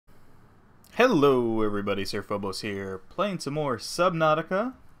Hello everybody, Sir Phobos here, playing some more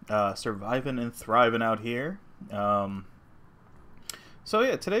Subnautica, surviving and thriving out here. So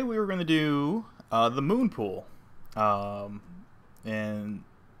yeah, today we were going to do the moon pool, and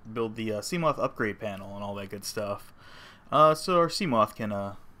build the Seamoth Upgrade panel and all that good stuff, so our Seamoth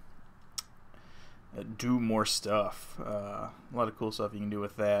can do more stuff. A lot of cool stuff you can do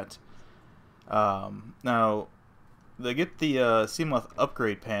with that. Now, to get the Seamoth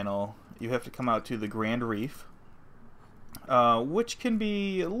Upgrade panel, you have to come out to the Grand Reef, which can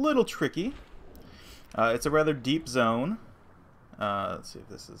be a little tricky. It's a rather deep zone. Let's see if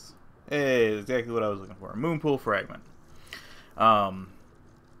this is... Hey, exactly what I was looking for. Moon pool fragment. The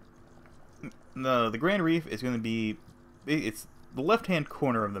Grand Reef is going to be... It's the left-hand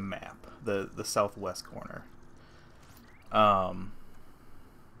corner of the map, the southwest corner. And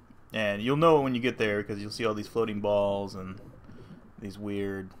you'll know it when you get there because you'll see all these floating balls and these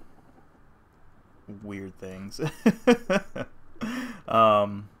weird things.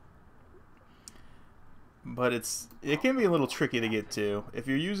 But it can be a little tricky to get to if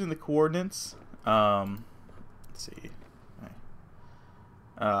you're using the coordinates. Let's see.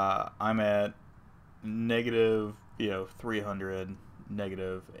 I'm at negative 300,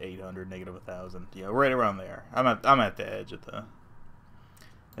 negative 800, negative 1,000. Yeah, right around there. I'm at the edge of the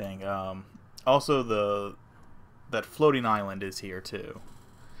thing. Also, that floating island is here too.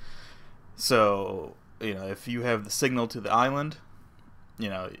 So, if you have the signal to the island,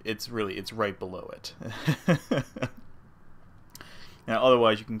 it's right below it.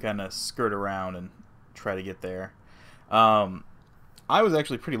 Otherwise you can kind of skirt around and try to get there. I was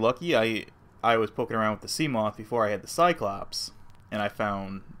actually pretty lucky. I was poking around with the Seamoth before I had the Cyclops, and I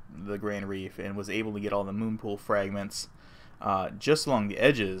found the Grand Reef and was able to get all the moon pool fragments just along the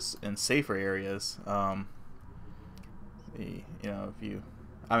edges in safer areas.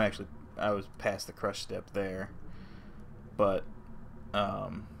 I was past the crush step there, but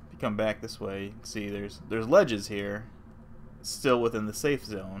if you come back this way, you can see there's ledges here, still within the safe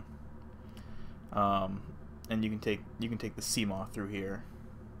zone, and you can take the Seamoth through here,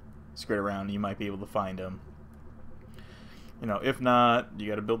 skirt around, and you might be able to find him. If not, you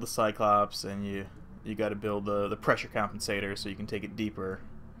got to build the Cyclops, and you got to build the pressure compensator so you can take it deeper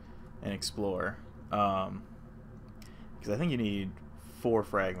and explore. Because I think you need 4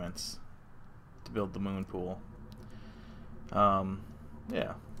 fragments to build the moon pool.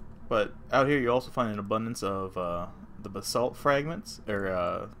 Yeah, but out here you also find an abundance of the basalt fragments,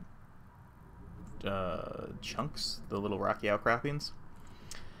 or chunks, the little rocky outcroppings.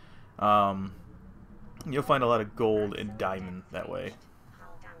 You'll find a lot of gold and diamond that way.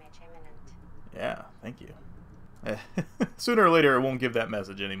 Yeah, thank you. Sooner or later it won't give that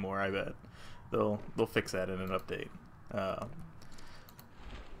message anymore, I bet. They'll fix that in an update.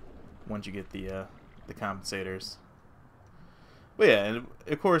 Once you get the compensators. But yeah, and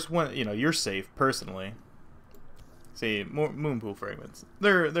of course when you're safe personally. See, more moon pool fragments.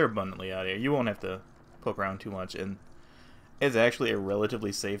 They're abundantly out here. You won't have to poke around too much, and it's actually a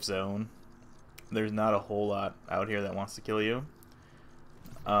relatively safe zone. There's not a whole lot out here that wants to kill you.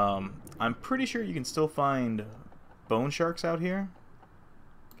 I'm pretty sure you can still find bone sharks out here.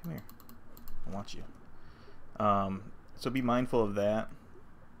 Come here. I want you. So be mindful of that.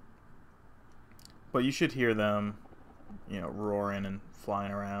 But you should hear them, roaring and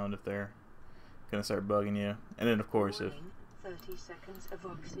flying around if they're gonna start bugging you. And then, of course, if 30 seconds of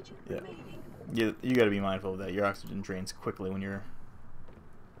oxygen remaining. You got to be mindful of that. Your oxygen drains quickly when you're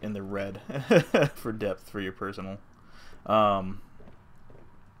in the red for depth for your personal. But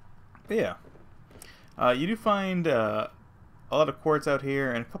yeah, you do find a lot of quartz out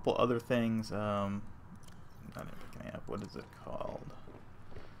here and a couple other things. Not even picking up. What is it called?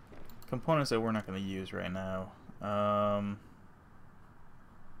 Components that we're not going to use right now. No,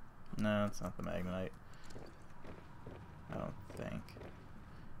 it's not the magnetite. I don't think.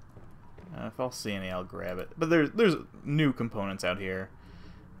 If I'll see any, I'll grab it. But there's new components out here.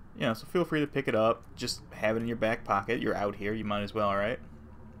 So feel free to pick it up. Just have it in your back pocket. You're out here. You might as well, right?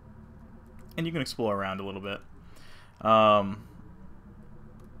 And you can explore around a little bit.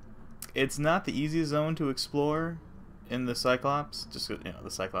 It's not the easiest zone to explore in the Cyclops. Just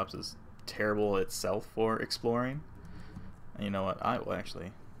the Cyclops is terrible itself for exploring. And you know what? I will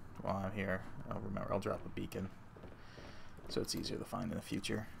actually, while I'm here, I'll drop a beacon, so it's easier to find in the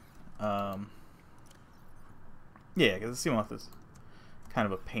future. Yeah, because the Seamoth is kind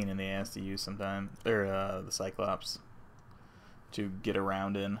of a pain in the ass to use sometimes, or the Cyclops, to get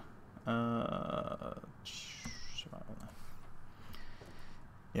around in.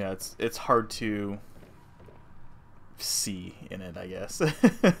 Yeah, it's hard to see in it, I guess.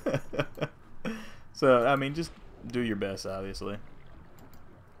 So, I mean, just do your best, obviously.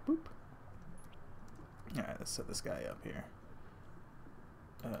 Boop. Alright, let's set this guy up here.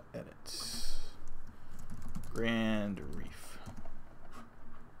 Edit. Grand Reef.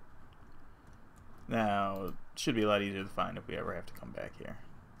 Now, it should be a lot easier to find if we ever have to come back here.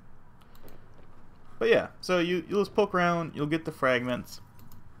 But yeah, so you'll just poke around, you'll get the fragments,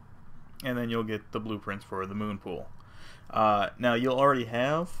 and then you'll get the blueprints for the moon pool. Now, you'll already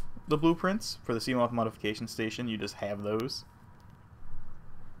have the blueprints for the Seamoth modification station. You just have those.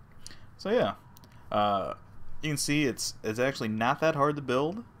 So yeah, you can see it's actually not that hard to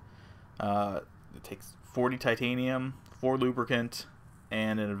build. It takes 40 titanium, 4 lubricant,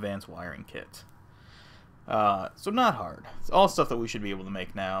 and an advanced wiring kit. So not hard. It's all stuff that we should be able to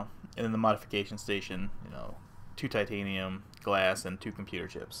make now. And in the modification station, 2 titanium, glass, and 2 computer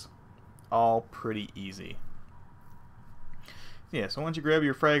chips. All pretty easy. Yeah, so once you grab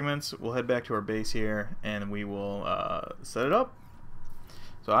your fragments, we'll head back to our base here, and we will set it up.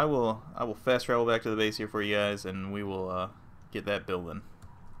 So I will fast travel back to the base here for you guys, and we will get that building.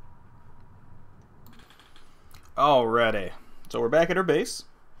 Alrighty, so we're back at our base.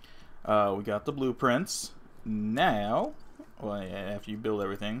 We got the blueprints. Now, well, after you build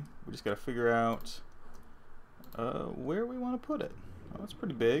everything, we just got to figure out where we want to put it. Oh, it's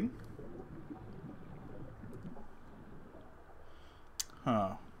pretty big.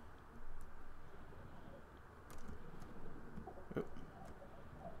 Huh.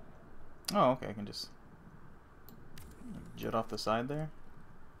 Oh, okay, I can just jet off the side there.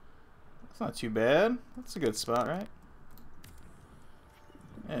 That's not too bad. That's a good spot, right?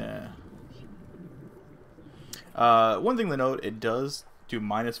 Yeah. One thing to note, it does do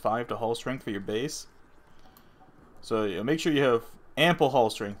 -5 to hull strength for your base. So make sure you have ample hull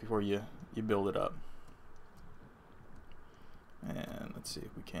strength before you build it up. And let's see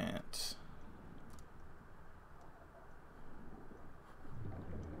if we can't.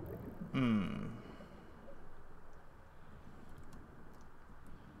 I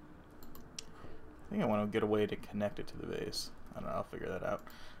think I want to get a way to connect it to the base. I don't know, I'll figure that out.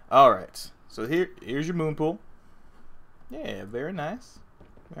 Alright, so here's your moon pool. Yeah, very nice.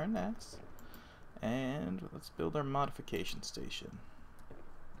 Very nice. And let's build our modification station.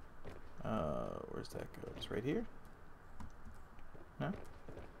 Where's that go? It's right here? No?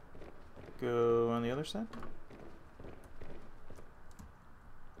 Go on the other side?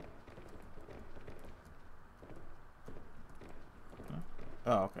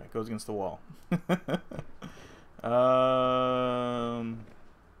 Oh, okay. It goes against the wall. Yeah,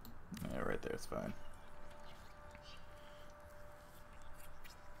 right there. It's fine.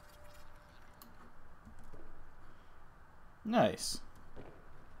 Nice.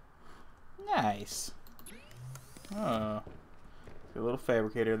 Nice. Oh. A little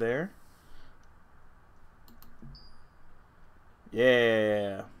fabricator there.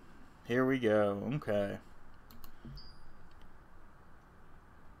 Yeah. Here we go. Okay.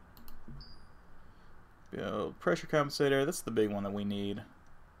 Build pressure compensator. That's the big one that we need.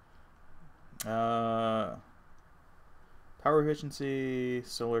 Power efficiency,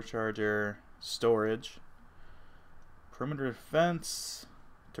 solar charger, storage, perimeter defense,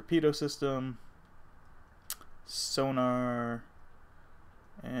 torpedo system, sonar,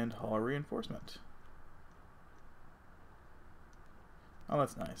 and hull reinforcement. Oh,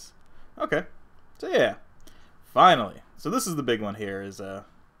 that's nice. Okay. So yeah, finally. So this is the big one here, is the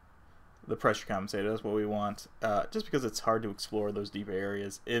pressure compensator. That's what we want, just because it's hard to explore those deeper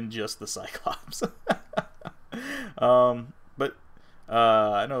areas in just the Cyclops. But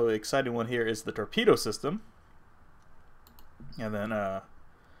I know the exciting one here is the torpedo system, and then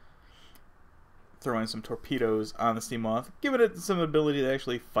throwing some torpedoes on the Seamoth, giving it some ability to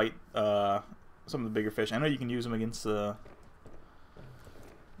actually fight some of the bigger fish. I know you can use them against the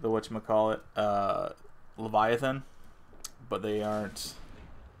whatchamacallit, Leviathan, but they aren't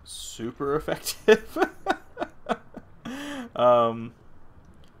super effective.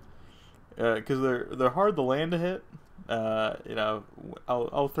 Because they're hard to land to hit.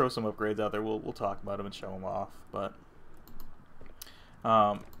 I'll throw some upgrades out there. We'll talk about them and show them off. But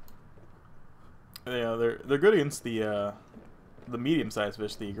they're good against the medium-sized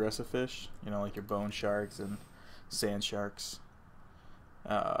fish, the aggressive fish. Like your bone sharks and sand sharks.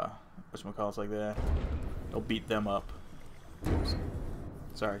 Whatchamacallits like that. They'll beat them up. Oops.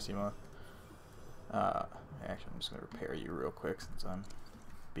 Sorry, Seamoth. Actually, I'm just gonna repair you real quick since I'm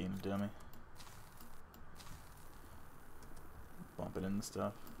being a dummy. Bump it in the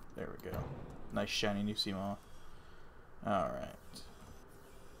stuff. There we go. Nice shiny new Seamoth. Alright.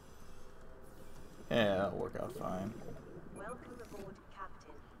 Yeah, that'll work out fine. Welcome aboard,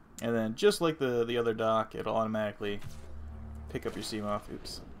 Captain. And then just like the other dock, it'll automatically pick up your Seamoth.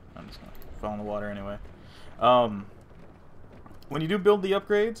 Oops, I'm just gonna fall in the water anyway. When you do build the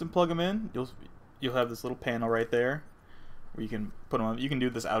upgrades and plug them in, you'll have this little panel right there where you can put them on. You can do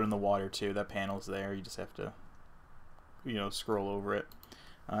this out in the water too. That panel's there. You just have to, you know, scroll over it,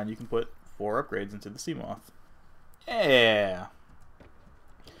 and you can put 4 upgrades into the Seamoth. Yeah,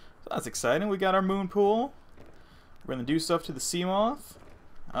 so that's exciting. We got our moon pool. We're gonna do stuff to the Seamoth.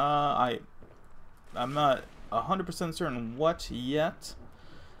 I'm not 100% certain what yet,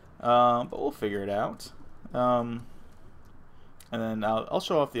 but we'll figure it out. And then I'll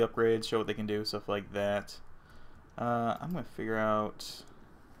show off the upgrades, show what they can do, stuff like that. I'm gonna figure out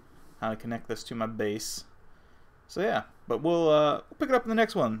how to connect this to my base. So yeah, but we'll pick it up in the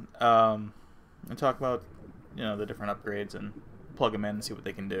next one, and talk about, you know, the different upgrades and plug them in and see what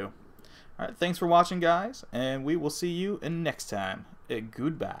they can do. All right, thanks for watching, guys, and we will see you in next time.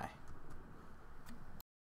 Goodbye.